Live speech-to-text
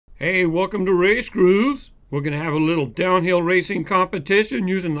Hey, welcome to RaceGrooves. We're going to have a little downhill racing competition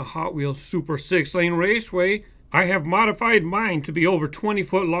using the Hot Wheels Super 6-lane raceway. I have modified mine to be over 20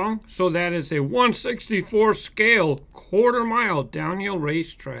 foot long, so that is a 1/64 scale quarter-mile downhill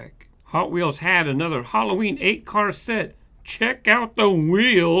racetrack. Hot Wheels had another Halloween 8-car set. Check out the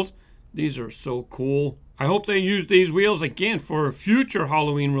wheels. These are so cool. I hope they use these wheels again for future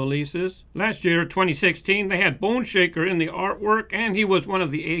Halloween releases. Last year, 2016, they had Bone Shaker in the artwork, and he was one of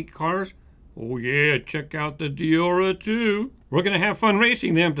the 8 cars. Oh yeah, check out the Diora too. We're going to have fun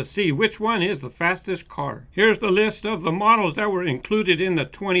racing them to see which one is the fastest car. Here's the list of the models that were included in the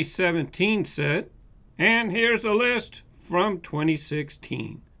 2017 set. And here's a list from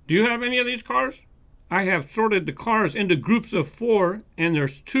 2016. Do you have any of these cars? I have sorted the cars into groups of 4, and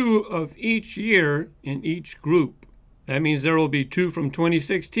there's 2 of each year in each group. That means there will be 2 from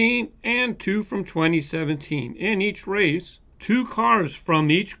 2016 and 2 from 2017. In each race, 2 cars from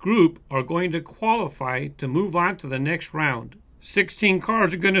each group are going to qualify to move on to the next round. 16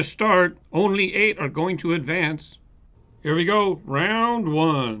 cars are going to start, only 8 are going to advance. Here we go, round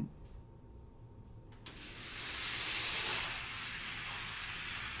 1.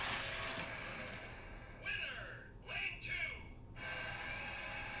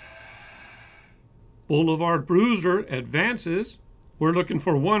 Boulevard Bruiser advances. We're looking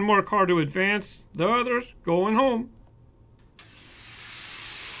for one more car to advance. The others going home.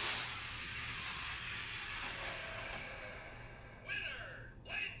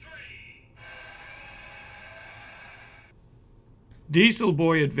 Diesel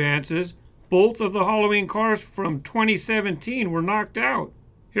Boy advances. Both of the Halloween cars from 2017 were knocked out.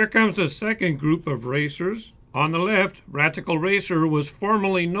 Here comes the second group of racers. On the left, Radical Racer was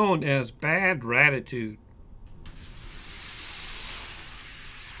formerly known as Bad Ratitude.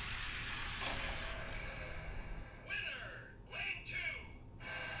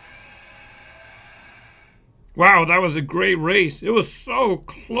 Wow, that was a great race. It was so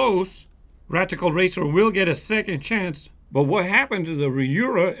close. Radical Racer will get a second chance, but what happened to the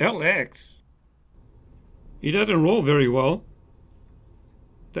Reura LX? He doesn't roll very well.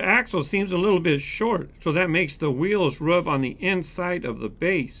 The axle seems a little bit short, so that makes the wheels rub on the inside of the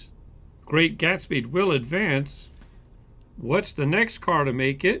base. Great Gatsby will advance. What's the next car to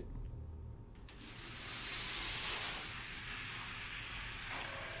make it?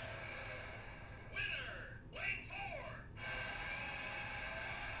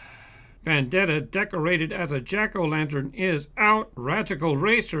 Vendetta, decorated as a jack-o'-lantern, is out. Radical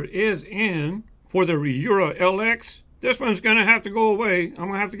Racer is in. For the Reura LX, this one's going to have to go away. I'm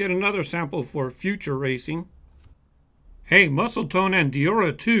going to have to get another sample for future racing. Hey, Muscletone and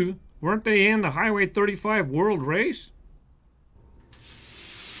Diora too. Weren't they in the Highway 35 World Race?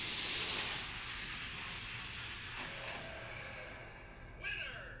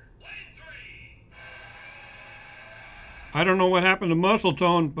 I don't know what happened to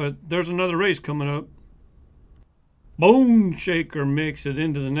Muscletone, but there's another race coming up. Bone Shaker makes it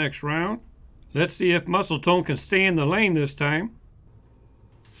into the next round. Let's see if Muscletone can stay in the lane this time.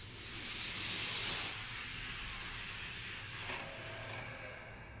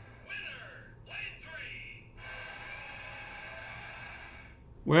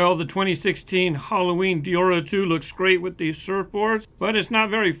 Well, the 2016 Halloween Diora 2 looks great with these surfboards, but it's not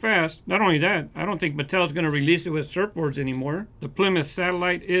very fast. Not only that, I don't think Mattel's going to release it with surfboards anymore. The Plymouth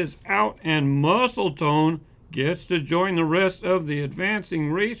Satellite is out, and Muscletone gets to join the rest of the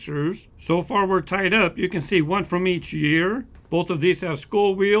advancing racers. So far we're tied up. You can see 1 from each year. Both of these have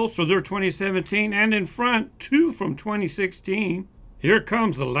skull wheels, so they're 2017, and in front, 2 from 2016. Here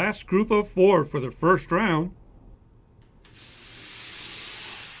comes the last group of 4 for the first round.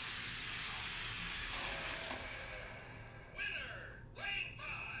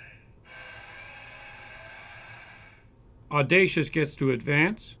 Audacious gets to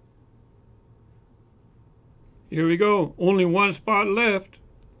advance. Here we go. Only 1 spot left.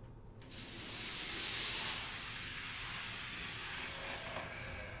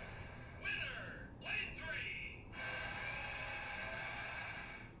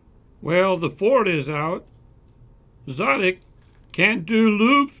 Well, the Ford is out. Zodic can't do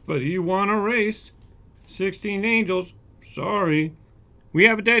loops, but he won a race. 16 Angels, sorry. We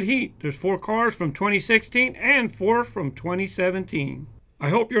have a dead heat. There's 4 cars from 2016 and 4 from 2017. I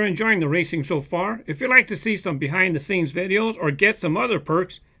hope you're enjoying the racing so far. If you'd like to see some behind the scenes videos or get some other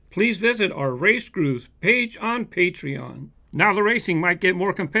perks, please visit our RaceGrooves page on Patreon. Now the racing might get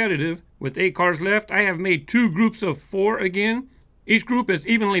more competitive. With 8 cars left, I have made 2 groups of 4 again. Each group is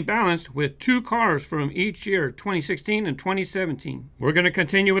evenly balanced with 2 cars from each year, 2016 and 2017. We're going to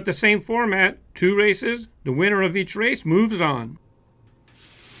continue with the same format, 2 races. The winner of each race moves on.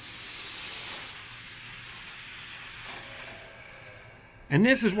 And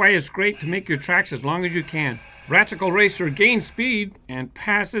this is why it's great to make your tracks as long as you can. Radical Racer gains speed and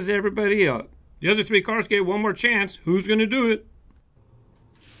passes everybody up. The other 3 cars get one more chance. Who's going to do it?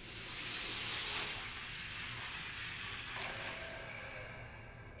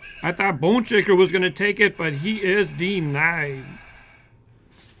 I thought Bone Shaker was going to take it, but he is denied.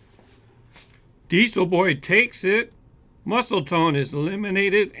 Diesel Boy takes it. Muscle Tone is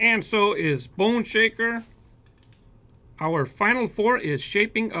eliminated, and so is Bone Shaker. Our final 4 is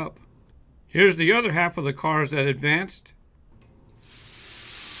shaping up. Here's the other half of the cars that advanced.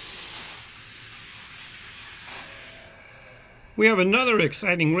 We have another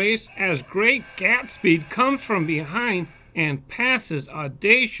exciting race as Great Gatsby comes from behind and passes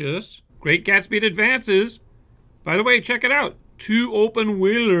Audacious. Great Gatsby advances. By the way, check it out. 2 open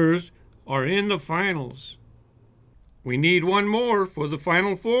wheelers are in the finals. We need one more for the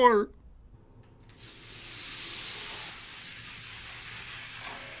final 4.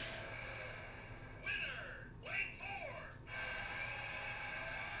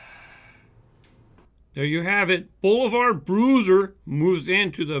 There you have it. Boulevard Bruiser moves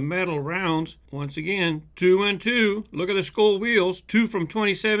into the metal rounds. Once again, 2 and 2. Look at the skull wheels. 2 from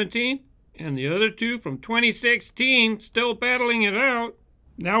 2017 and the other 2 from 2016. Still battling it out.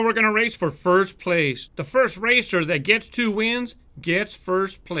 Now we're going to race for first place. The first racer that gets 2 wins gets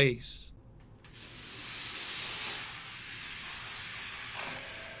first place.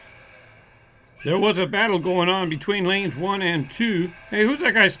 There was a battle going on between lanes 1 and 2. Hey, who's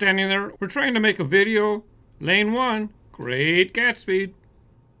that guy standing there? We're trying to make a video. Lane 1, Great Gatsby.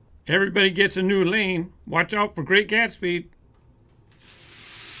 Everybody gets a new lane. Watch out for Great Gatsby.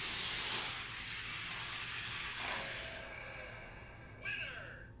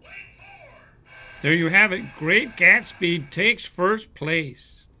 There you have it. Great Gatsby takes first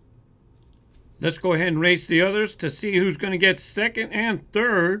place. Let's go ahead and race the others to see who's going to get second and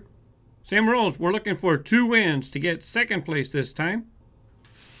third. Same rules. We're looking for 2 wins to get second place this time.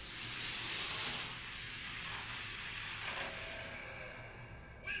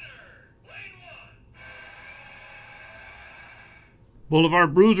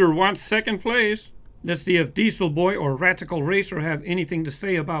 Boulevard Bruiser wants second place. Let's see if Diesel Boy or Radical Racer have anything to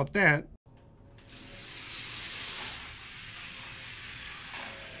say about that.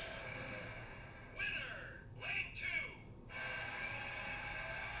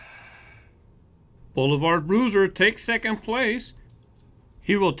 Boulevard Bruiser takes second place.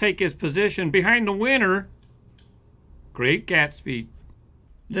 He will take his position behind the winner, Great Gatsby.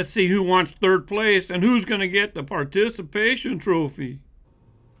 Let's see who wants third place and who's going to get the participation trophy.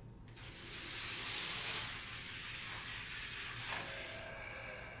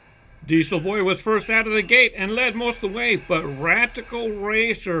 Diesel Boy was first out of the gate and led most of the way, but Radical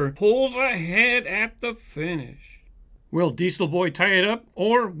Racer pulls ahead at the finish. Will Diesel Boy tie it up,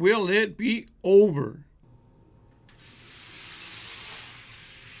 or will it be over?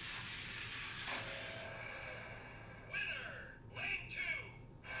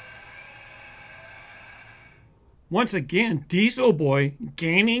 Once again, Diesel Boy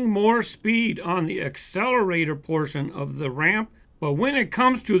gaining more speed on the accelerator portion of the ramp, but when it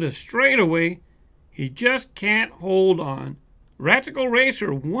comes to the straightaway, he just can't hold on. Radical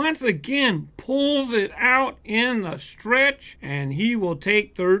Racer once again pulls it out in the stretch, and he will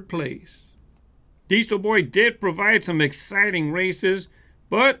take third place. Diesel Boy did provide some exciting races,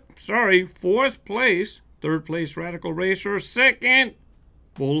 but sorry, fourth place. Third place Radical Racer, second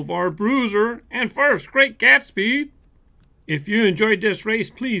Boulevard Bruiser, and first Great Gatsby. If you enjoyed this race,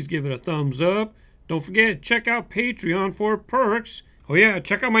 please give it a thumbs up. Don't forget, check out Patreon for perks. Oh yeah,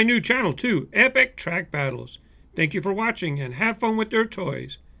 check out my new channel too, Epic Track Battles. Thank you for watching and have fun with your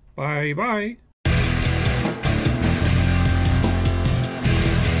toys. Bye bye.